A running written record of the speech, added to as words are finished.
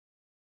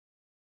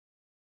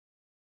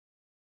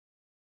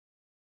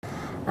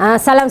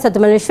Salam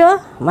Satu Malaysia,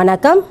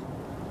 Manakam.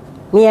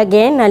 Me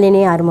again,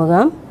 Nalini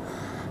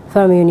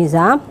from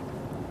Unizam.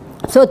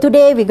 So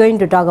today we're going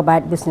to talk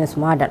about business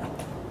model.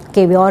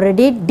 Okay, we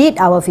already did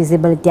our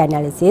feasibility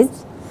analysis.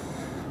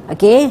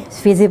 Okay,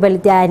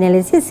 feasibility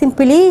analysis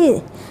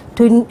simply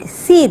to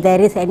see there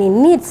is any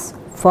needs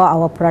for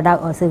our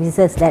product or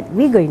services that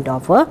we're going to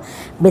offer,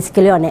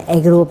 basically on an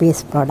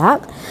agro-based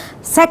product.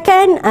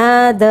 Second,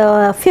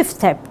 the fifth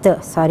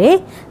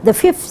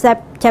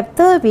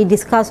chapter we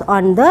discuss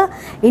on the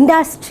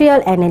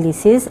industrial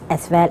analysis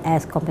as well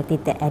as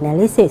competitor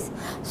analysis.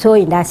 So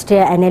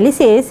industrial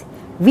analysis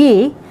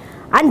we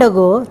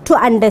undergo to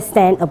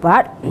understand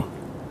about,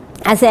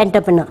 as an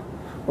entrepreneur,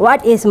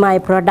 what is my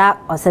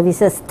product or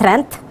services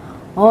strength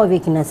or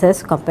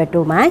weaknesses compared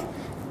to my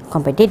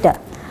competitor.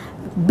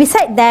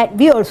 Besides that,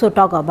 we also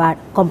talk about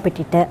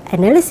competitor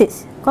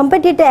analysis.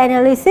 Competitor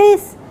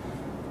analysis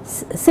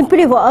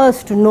simply for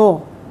us to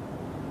know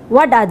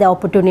what are the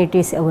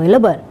opportunities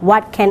available,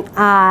 what can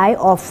I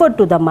offer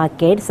to the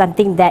market,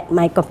 something that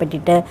my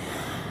competitor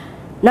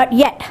not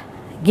yet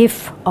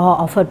give or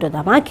offer to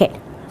the market.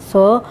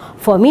 So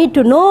for me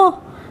to know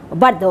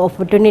what the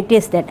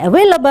opportunities that are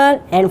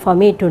available and for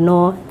me to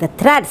know the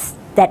threats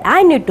that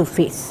I need to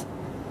face.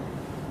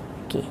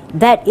 Okay,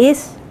 that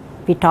is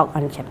we talk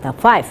on chapter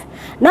 5.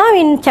 Now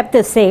in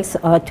chapter 6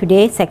 or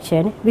today's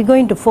section, we're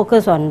going to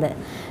focus on the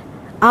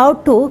how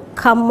to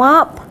come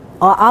up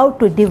or how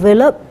to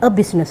develop a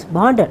business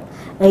model,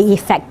 an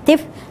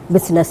effective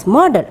business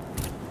model.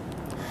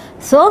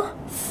 So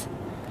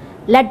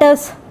let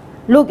us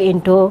look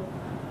into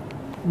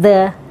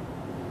the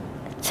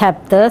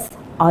chapter's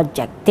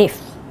objective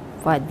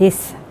for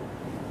this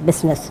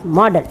business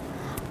model.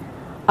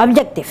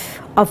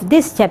 Objective of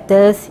this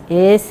chapters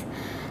is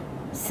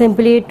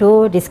simply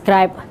to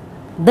describe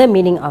the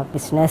meaning of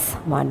business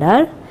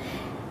model,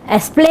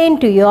 explain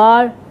to you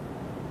all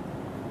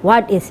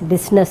what is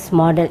business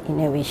model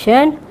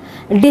innovation,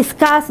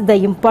 discuss the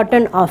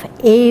importance of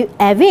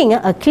having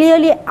a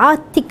clearly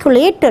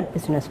articulated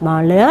business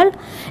model,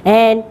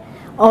 and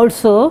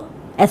also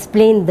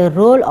explain the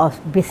role of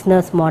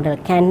business model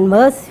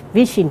canvas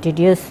which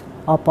introduced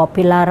or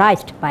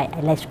popularized by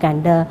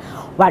Alexander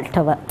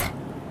Walterworth.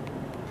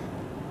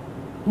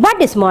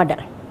 What is model?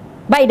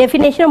 By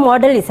definition,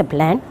 model is a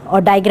plan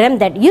or diagram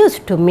that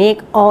used to make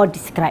or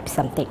describe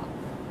something.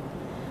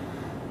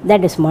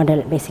 That is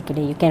model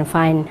basically. You can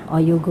find or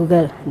you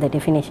Google the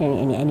definition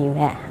in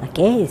anywhere.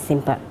 Okay, it's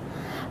simple.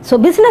 So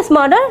business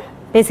model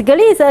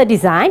basically is a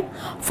design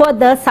for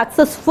the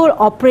successful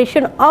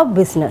operation of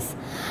business,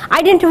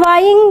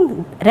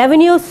 identifying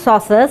revenue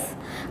sources,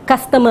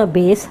 customer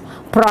base,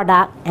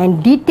 product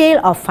and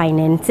detail of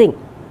financing.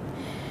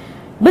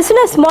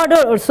 Business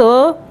model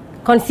also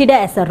considered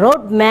as a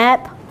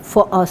roadmap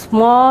for a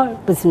small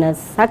business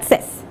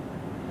success.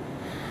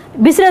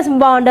 Business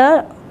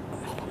model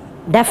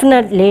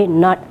definitely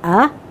not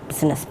a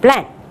business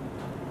plan.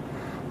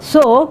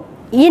 So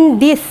in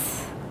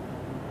this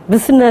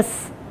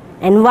business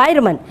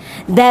environment,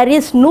 there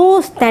is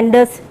no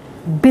standard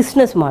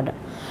business model,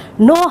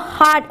 no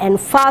hard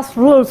and fast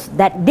rules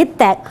that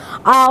dictate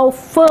how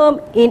firm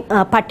in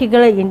a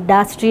particular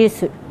industry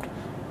should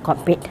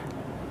compete.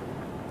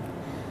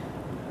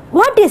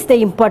 What is the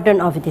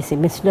importance of this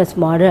business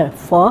model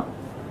for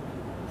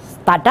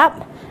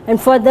startup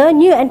and for the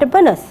new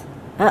entrepreneurs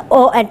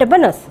or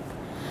entrepreneurs?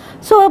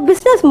 So a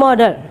business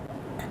model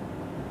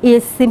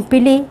is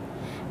simply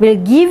will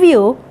give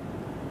you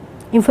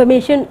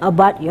information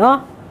about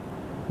your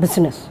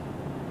business.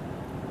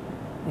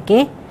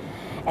 Okay,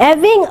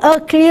 having a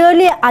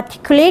clearly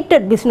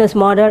articulated business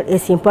model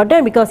is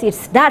important because it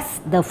does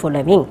the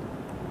following.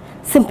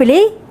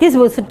 Simply, this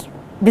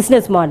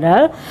business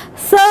model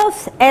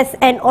serves as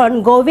an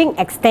ongoing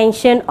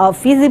extension of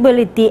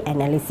feasibility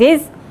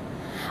analysis.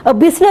 A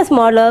business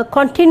model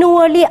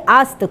continually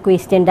asks the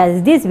question,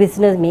 does this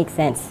business make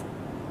sense?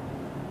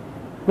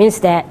 Means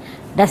that,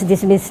 does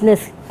this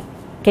business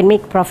can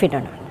make profit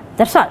or not?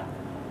 That's all.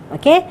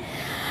 Okay.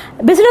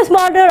 Business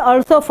model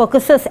also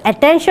focuses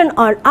attention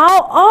on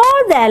how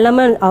all the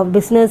elements of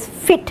business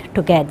fit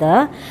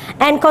together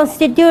and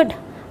constitute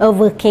a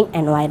working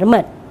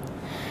environment.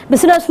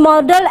 Business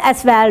model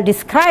as well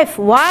describes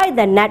why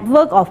the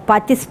network of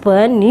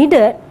participants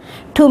needed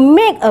to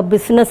make a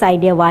business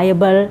idea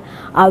viable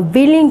are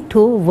willing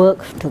to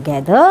work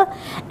together,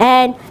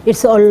 and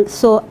it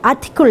also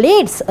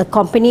articulates a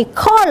company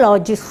core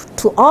logic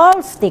to all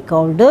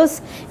stakeholders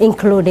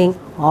including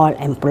all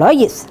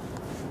employees.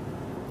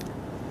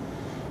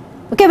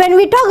 Okay, when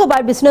we talk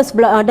about business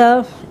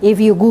model, if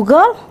you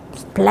Google,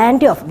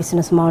 plenty of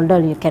business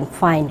model you can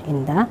find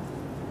in the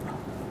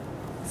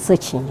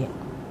search engine.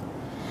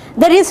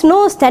 There is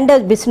no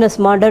standard business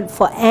model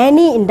for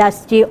any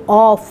industry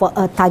or for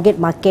a target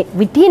market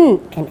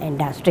within an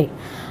industry.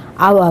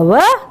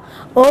 However,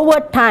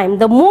 over time,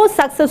 the most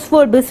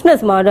successful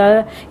business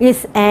model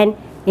is an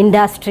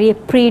industry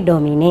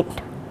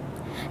predominant.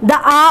 There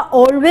are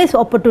always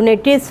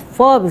opportunities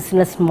for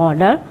business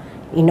model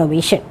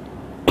innovation.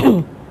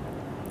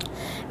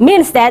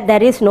 Means that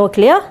there is no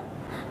clear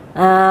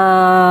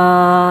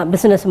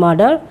business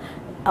model,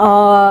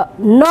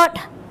 not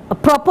a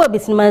proper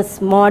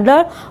business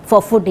model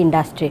for food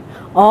industry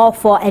or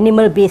for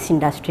animal based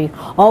industry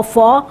or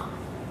for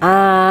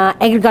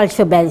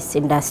agriculture based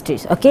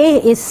industries.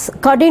 Okay, it's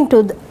according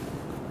to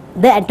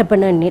the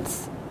entrepreneur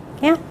needs.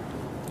 Yeah.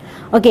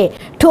 Okay,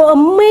 to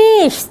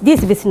manage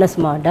this business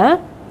model,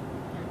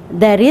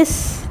 there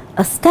is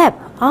a step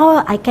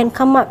how I can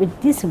come up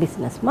with this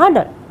business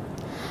model.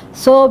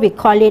 So we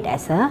call it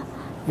as a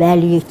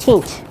value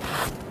change.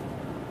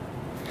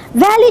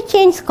 Value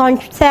change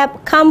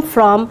concept come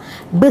from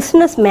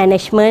business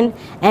management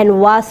and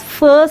was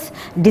first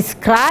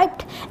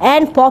described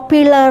and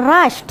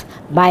popularized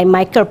by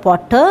Michael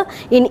Porter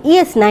in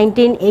his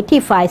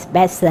 1985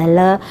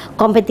 bestseller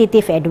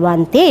Competitive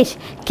Advantage,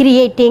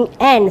 Creating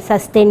and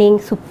Sustaining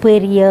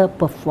Superior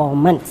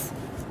Performance.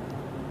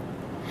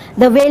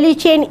 The value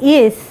chain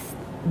is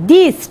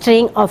the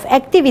string of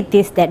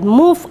activities that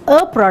move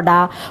a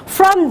product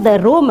from the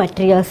raw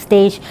material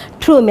stage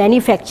through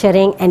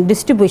manufacturing and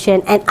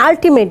distribution and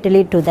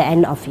ultimately to the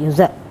end of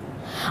user.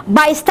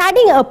 By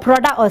studying a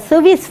product or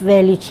service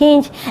value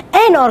chain,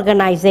 an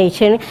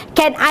organization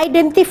can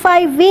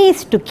identify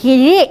ways to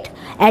create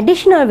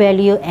additional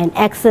value and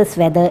access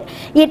whether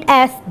it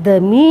has the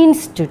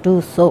means to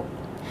do so.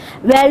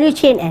 Value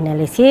chain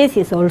analysis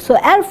is also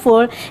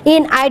helpful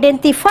in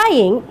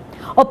identifying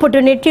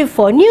opportunity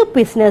for new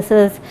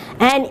businesses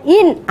and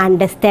in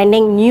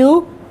understanding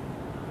new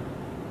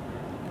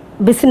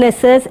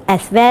businesses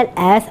as well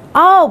as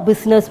our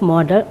business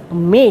model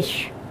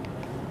mesh.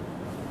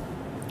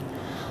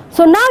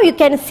 So now you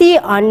can see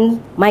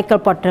on Michael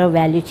Porter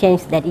value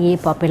chains that he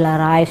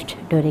popularized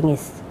during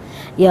his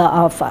year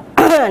of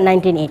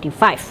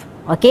 1985.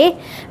 Okay,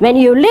 when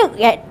you look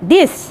at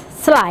this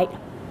slide,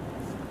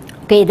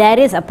 okay, there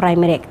is a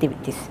primary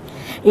activities: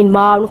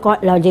 inbound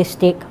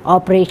logistic,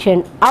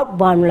 operation,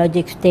 outbound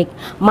logistic,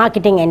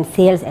 marketing and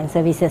sales and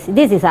services.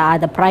 This is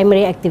the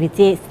primary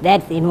activities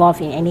that's involved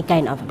in any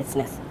kind of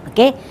business.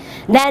 Okay,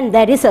 then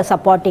there is a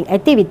supporting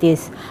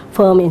activities: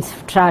 firm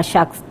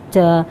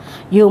infrastructure,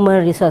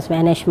 human resource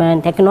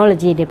management,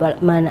 technology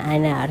development,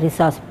 and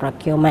resource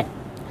procurement.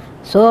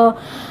 So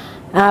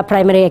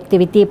primary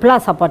activity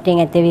plus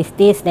supporting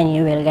activities, then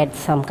you will get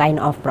some kind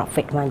of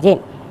profit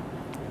margin.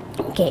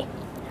 Okay,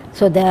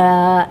 so the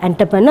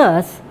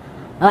entrepreneurs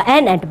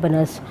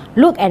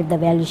look at the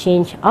value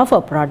chain of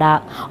a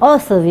product or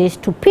service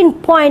to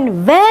pinpoint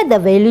where the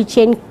value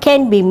chain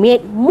can be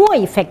made more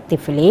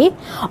effectively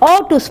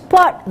or to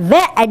spot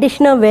where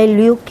additional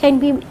value can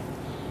be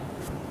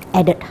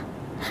added.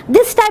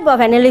 This type of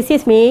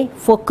analysis may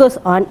focus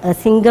on a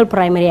single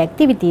primary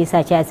activity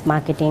such as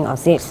marketing or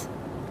sales.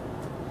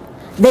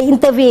 The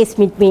interface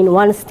between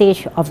one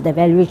stage of the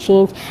value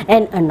chain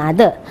and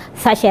another,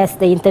 such as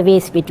the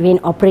interface between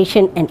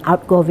operation and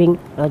outgoing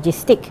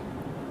logistic,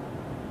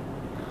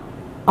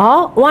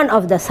 or one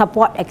of the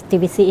support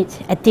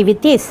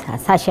activities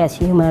such as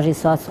human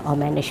resource or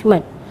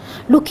management.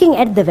 Looking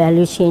at the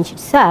value chain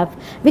itself,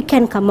 we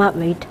can come up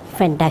with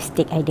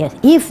fantastic ideas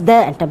if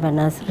the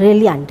entrepreneurs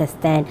really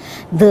understand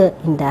the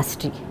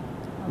industry,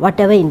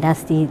 whatever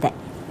industry that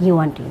you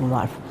want to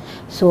involve.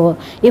 So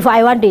if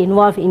I want to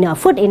involve in a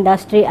food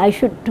industry, I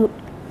should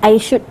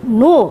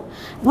know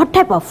what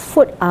type of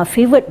food are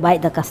favored by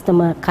the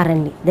customer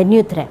currently, the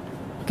new trend.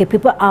 Okay,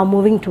 people are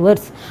moving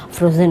towards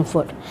frozen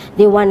food.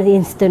 They want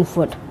instant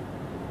food.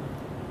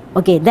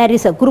 Okay, there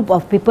is a group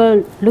of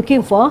people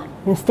looking for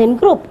instant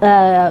food.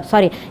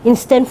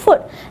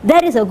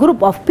 There is a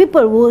group of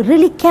people who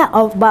really care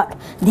about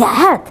their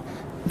health,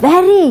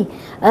 very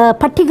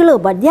particular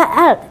about their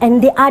health,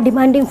 and they are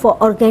demanding for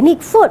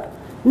organic food.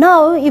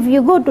 Now, if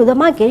you go to the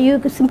market, you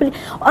simply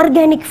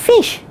organic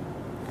fish.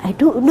 I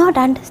do not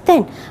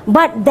understand,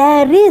 but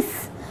there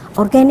is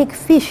organic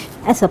fish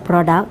as a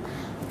product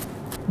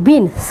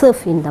being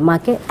served in the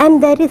market,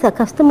 and there is a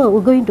customer who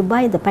is going to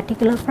buy the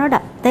particular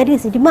product. There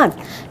is demand.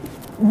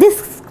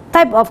 This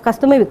type of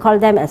customer, we call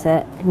them as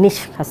a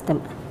niche customer,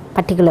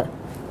 particular,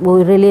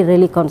 who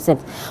really concerned.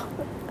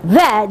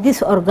 Where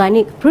this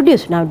organic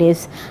produce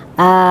nowadays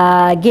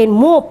gain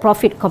more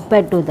profit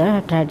compared to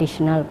the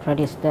traditional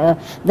produce,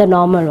 the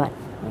normal one.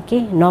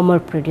 Okay, normal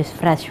produce,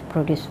 fresh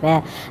produce,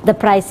 where the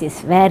price is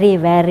very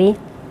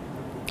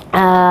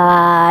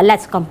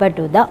less compared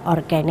to the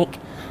organic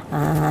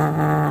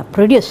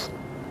produce.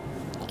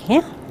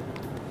 Okay.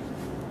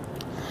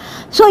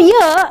 So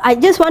here I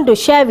just want to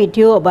share with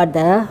you about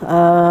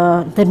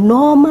the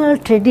normal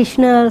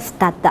traditional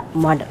startup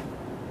model.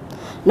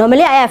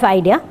 Normally I have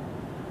idea.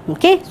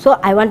 Okay, so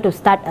I want to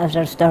start a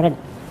restaurant.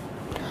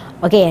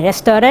 Okay,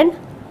 restaurant,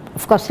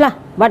 of course lah.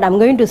 What I'm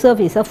going to serve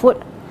is a food.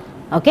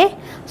 Okay,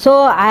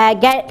 so I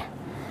get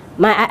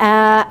my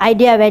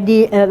idea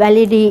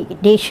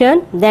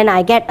validation, then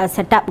I get a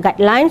setup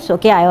guidelines.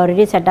 Okay, I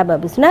already set up a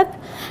business.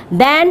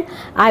 Then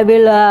I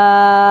will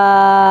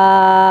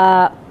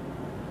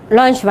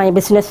launch my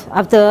business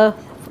after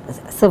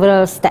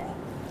several steps.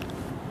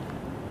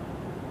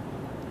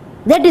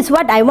 That is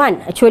what I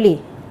want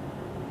actually.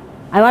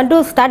 I want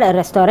to start a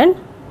restaurant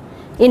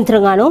in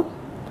Terengganu,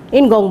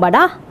 in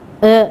Gongbada,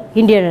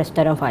 Indian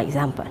restaurant for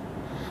example.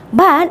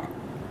 But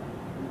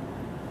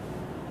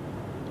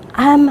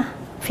I'm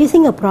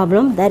facing a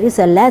problem. There is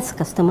a less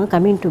customer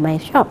coming to my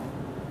shop.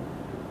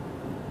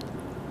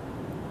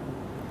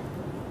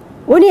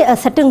 Only a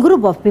certain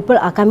group of people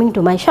are coming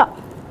to my shop.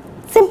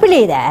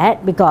 Simply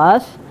that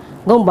because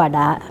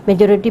Gongbada,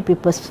 majority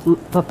people's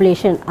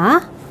population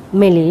are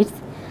Malays,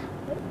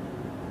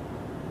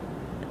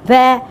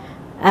 where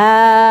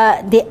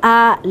they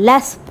are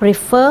less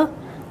prefer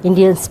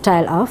Indian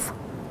style of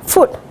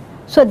food.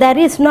 So there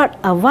is not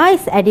a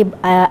wise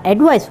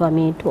advice for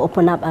me to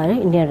open up an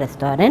Indian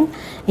restaurant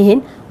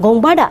in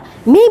Gongbada.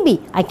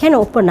 Maybe I can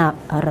open up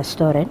a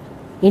restaurant,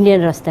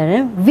 Indian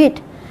restaurant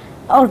with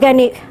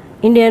organic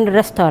Indian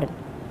restaurant,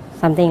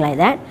 something like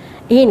that,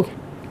 in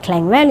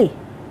Klang Valley,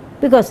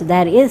 because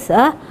there is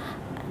a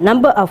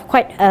number of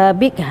quite a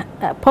big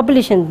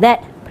population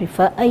that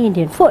prefer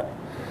Indian food.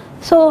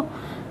 So,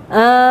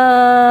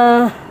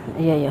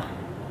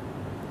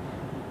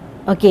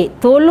 okay,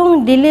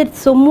 tolong delete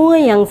semua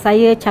yang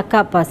saya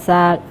cakap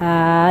pasal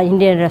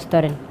Indian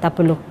restaurant. Tak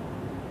perlu.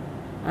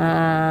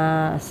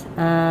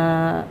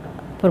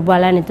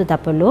 Perbualan itu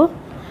tak perlu.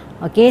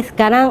 Okay,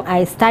 sekarang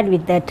I start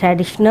with the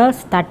traditional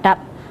startup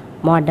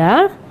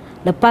model.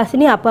 Lepas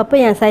ni apa-apa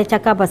yang saya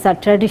cakap pasal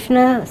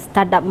traditional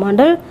startup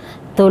model,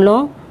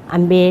 tolong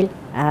ambil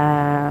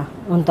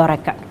untuk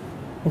rekod.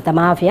 Minta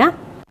maaf ya.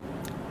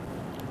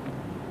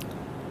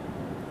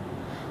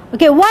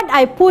 Okay, what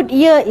I put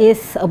here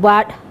is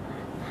about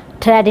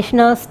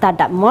traditional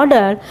startup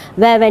model,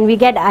 where when we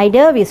get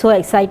idea, we so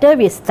excited,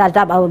 we start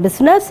up our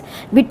business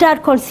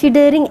without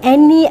considering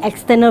any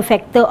external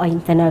factor or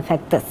internal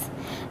factors.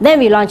 Then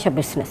we launch a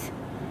business.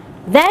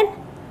 Then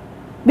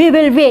we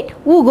will wait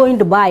who going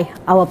to buy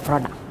our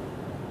product.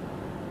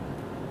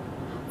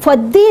 For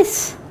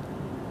this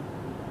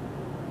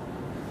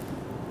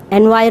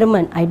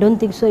environment, I don't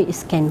think so it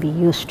can be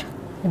used.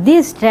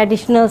 This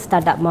traditional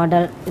startup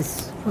model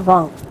is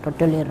wrong,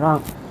 totally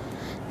wrong.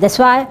 That's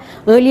why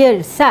earlier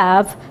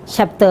itself,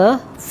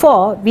 chapter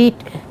 4, we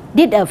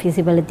did a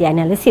feasibility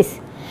analysis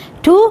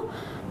to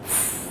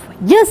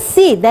just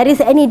see there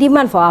is any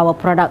demand for our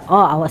product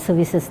or our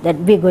services that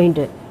we're going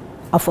to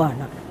offer or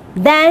not.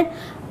 Then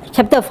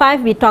chapter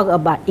 5, we talk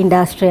about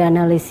industry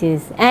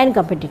analysis and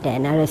competitor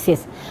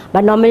analysis.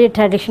 But normally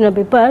traditional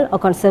people or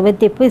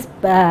conservative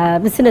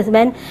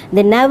businessmen,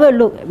 they never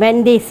look.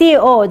 When they see,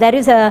 oh, there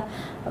is a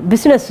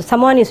business,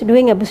 someone is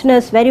doing a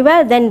business very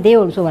well, then they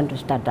also want to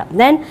start up.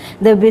 Then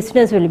the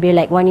business will be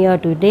like 1 year,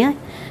 2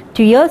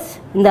 years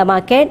in the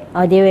market,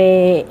 or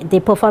they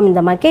perform in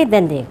the market,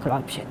 then they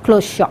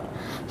close shop.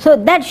 So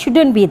that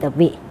shouldn't be the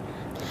way.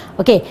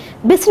 Okay,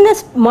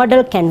 business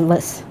model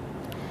canvas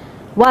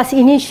was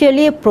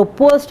initially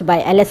proposed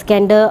by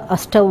Alexander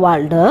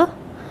Osterwalder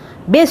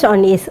based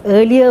on his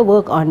earlier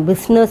work on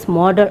business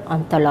model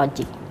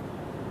ontology.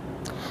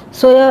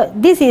 So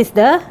this is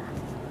the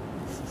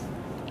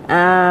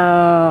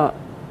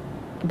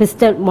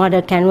business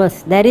model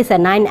canvas. There is a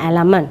 9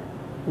 element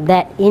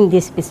that in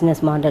this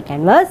business model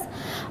canvas.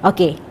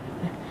 Okay,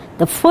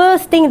 the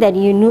first thing that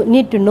you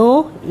need to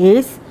know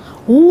is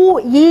who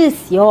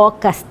is your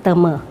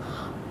customer.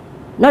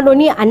 Not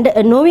only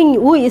knowing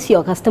who is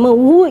your customer,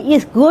 who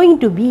is going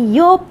to be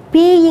your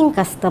paying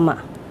customer,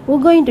 who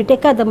going to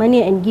take out the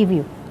money and give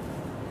you.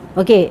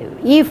 Okay,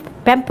 if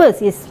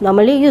Pampers is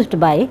normally used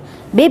by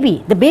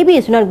baby, the baby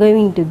is not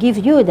going to give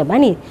you the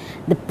money.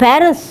 The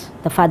parents,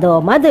 the father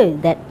or mother,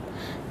 that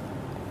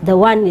the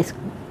one is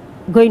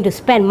going to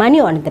spend money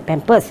on the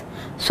Pampers.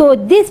 So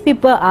these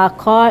people are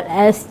called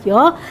as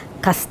your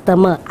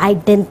customer.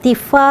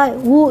 Identify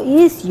who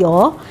is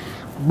your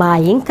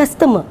buying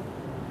customer,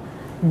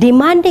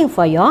 demanding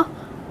for your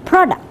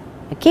product.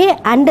 Okay,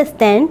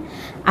 understand,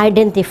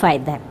 identify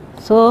them.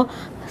 So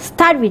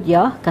start with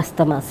your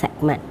customer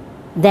segment.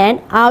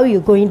 Then how you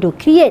going to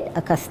create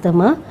a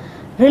customer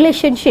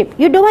relationship.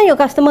 You don't want your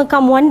customer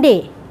come one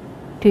day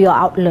to your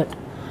outlet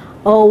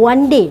or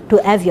one day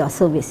to have your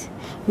service.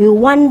 You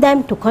want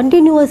them to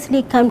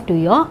continuously come to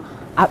your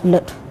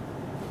outlet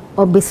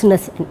or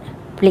business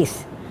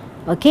place.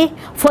 Okay,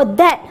 for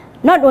that,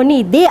 not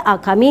only they are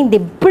coming, they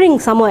bring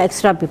some more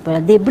extra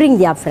people, they bring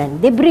their friend,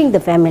 they bring the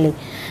family,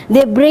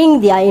 they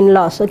bring their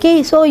in-laws.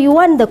 Okay, so you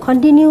want the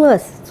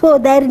continuous. So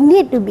there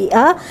need to be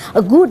a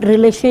good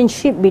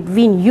relationship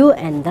between you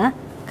and the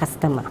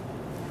customer.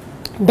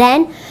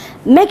 Then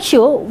make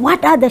sure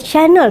what are the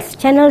channels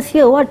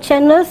here, what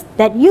channels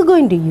that you're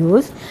going to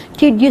use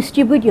to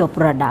distribute your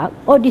product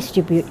or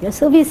distribute your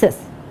services.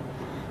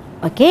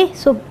 Okay,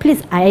 so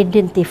please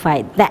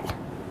identify that.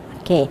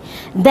 Okay,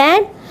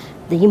 then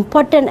the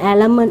important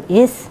element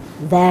is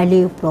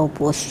value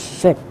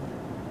proposition.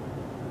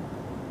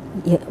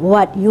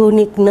 What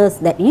uniqueness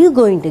that you're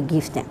going to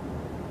give them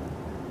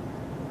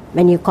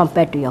when you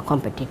compare to your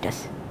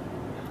competitors.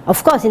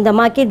 Of course, in the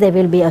market there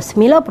will be a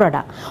similar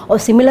product or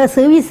similar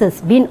services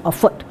being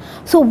offered.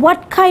 So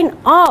what kind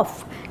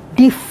of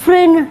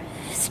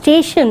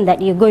differentiation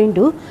that you're going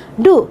to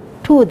do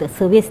to the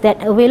service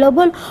that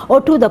available or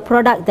to the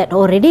product that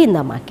already in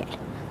the market.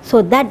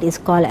 So that is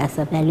called as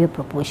a value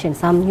proposition,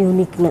 some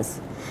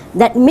uniqueness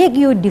that make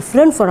you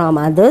different from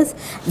others,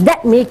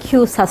 that make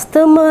you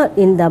sustainable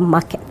in the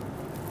market.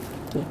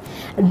 Okay.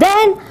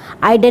 Then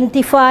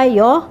identify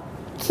your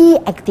key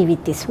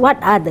activities.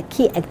 What are the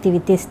key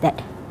activities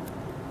that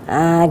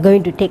are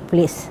going to take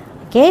place?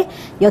 Okay,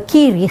 your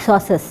key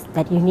resources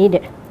that you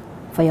needed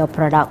for your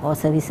product or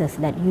services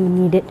that you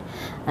needed,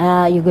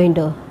 you're going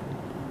to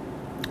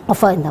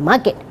offer in the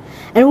market.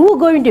 And who are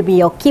going to be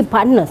your key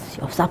partners?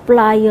 Your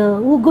supplier.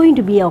 Who are going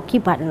to be your key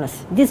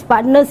partners? These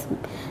partners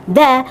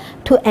there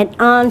to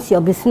enhance your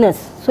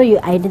business. So you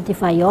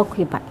identify your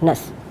key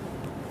partners.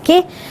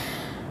 Okay.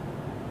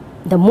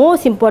 The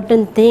most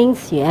important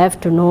things you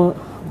have to know.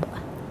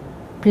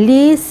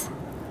 Please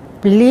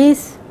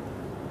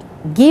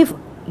give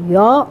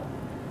your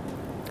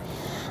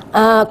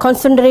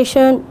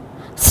concentration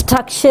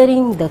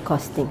structuring the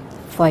costing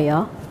for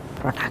your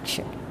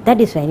production. That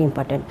is very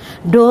important.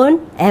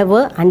 Don't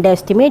ever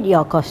underestimate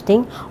your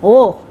costing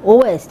or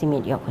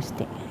overestimate your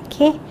costing.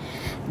 Okay.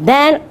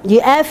 Then you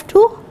have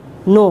to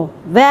know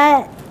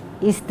where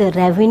is the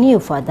revenue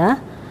for the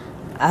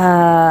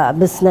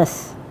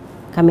business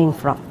coming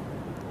from.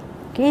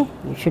 Okay,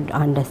 you should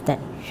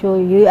understand. So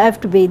you have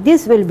to be.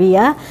 This will be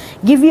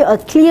give you a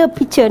clear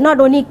picture. Not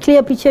only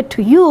clear picture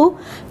to you,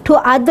 to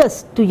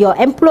others, to your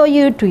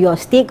employer, to your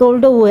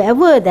stakeholder,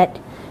 whoever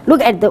that.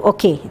 Look at the,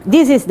 okay,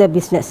 this is the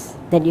business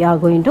that you are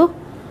going to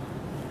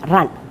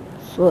run.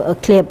 So a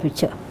clear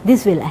picture.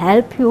 This will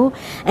help you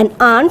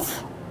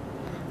enhance,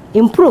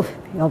 improve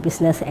your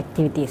business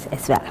activities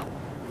as well.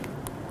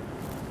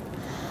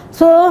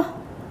 So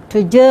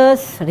to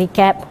just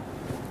recap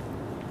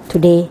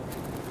today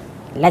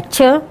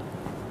lecture,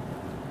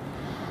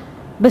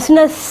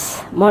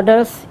 business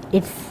models,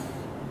 it's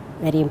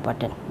very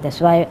important.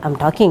 That's why I'm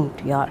talking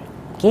to you all.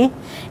 Okay,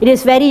 it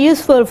is very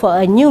useful for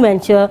a new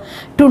venture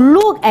to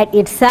look at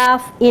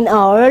itself in a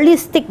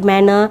holistic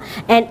manner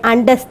and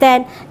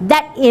understand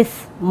that it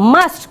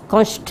must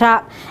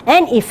construct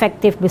an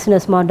effective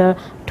business model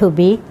to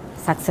be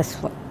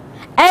successful.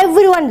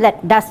 Everyone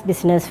that does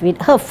business with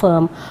her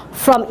firm,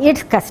 from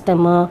its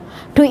customer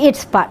to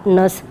its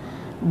partners,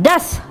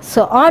 does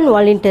so on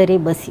voluntary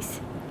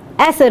basis.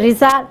 As a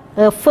result,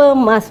 a firm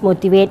must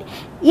motivate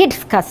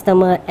its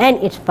customer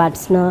and its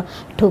partner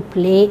to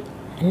play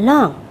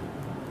along.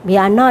 We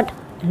are not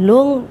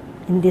alone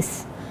in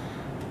this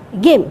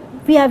game.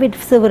 We are with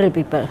several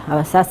people,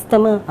 our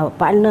customer, our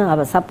partner,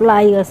 our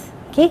suppliers.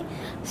 Okay,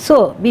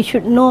 so we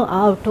should know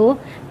how to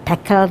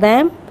tackle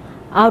them,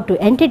 how to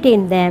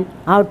entertain them,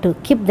 how to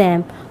keep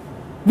them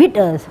with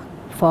us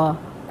for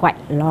quite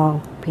a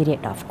long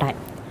period of time.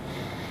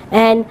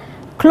 And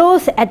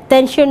close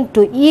attention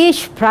to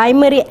each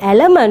primary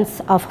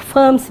elements of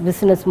firm's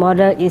business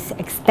model is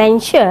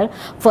essential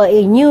for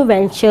a new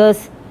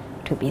ventures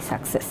to be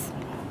success.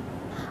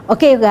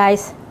 Okay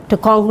guys, to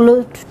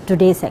conclude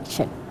today's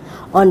section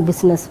on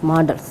business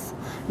models,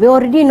 we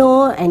already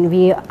know, and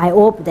I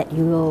hope that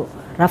you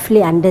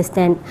roughly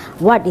understand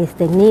what is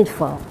the need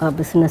for a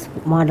business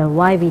model,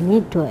 why we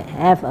need to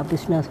have a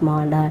business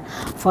model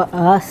for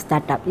a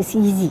startup. It's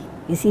easy.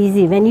 It's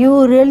easy when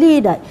you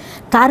really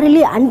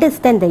thoroughly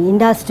understand the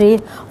industry.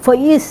 For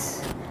you,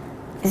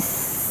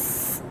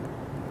 it's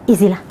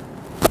easy lah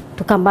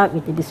to come up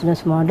with a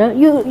business model.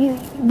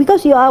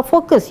 Because you are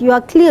focused, you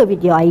are clear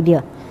with your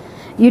idea.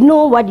 You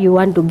know what you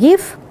want to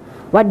give,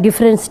 what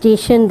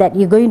differentiation that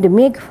you're going to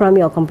make from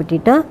your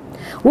competitor,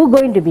 who's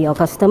going to be your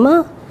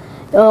customer,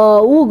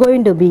 who's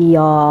going to be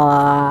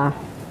your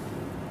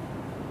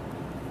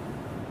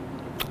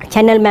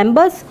channel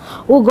members,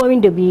 who's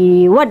going to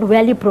be, what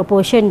value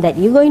proposition that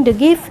you're going to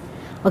give,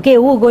 okay,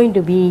 who's going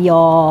to be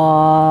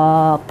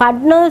your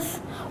partners,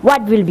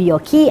 what will be your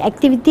key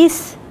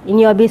activities in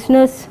your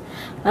business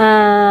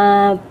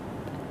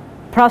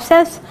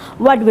process,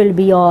 what will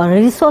be your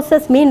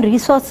resources, main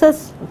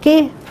resources,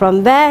 okay,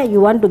 from where you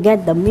want to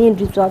get the main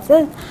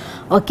resources,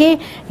 okay,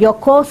 your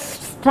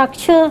cost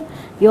structure,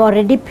 you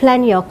already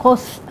plan your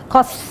cost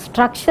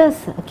structures,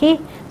 okay,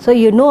 so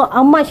you know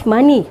how much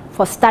money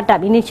for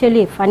startup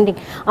initially funding,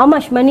 how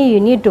much money you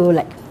need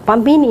to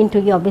pump into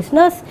your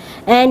business,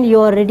 and you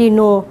already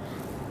know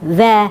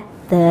where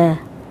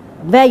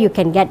you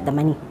can get the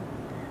money,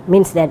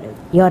 means that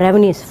your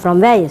revenues, from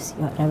where is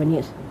your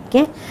revenues.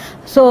 Okay,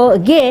 so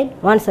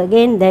once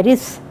again, there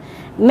is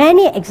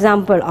many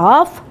example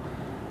of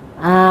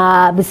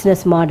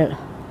business model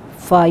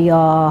for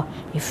your.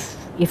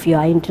 If you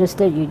are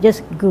interested, you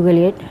just Google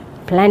it.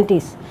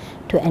 Plenty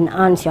to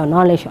enhance your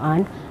knowledge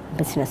on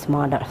business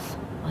models.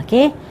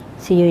 Okay,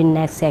 see you in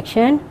next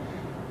section.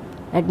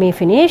 Let me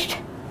finish.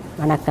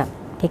 Vanakkam.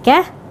 Take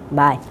care.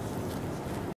 Bye.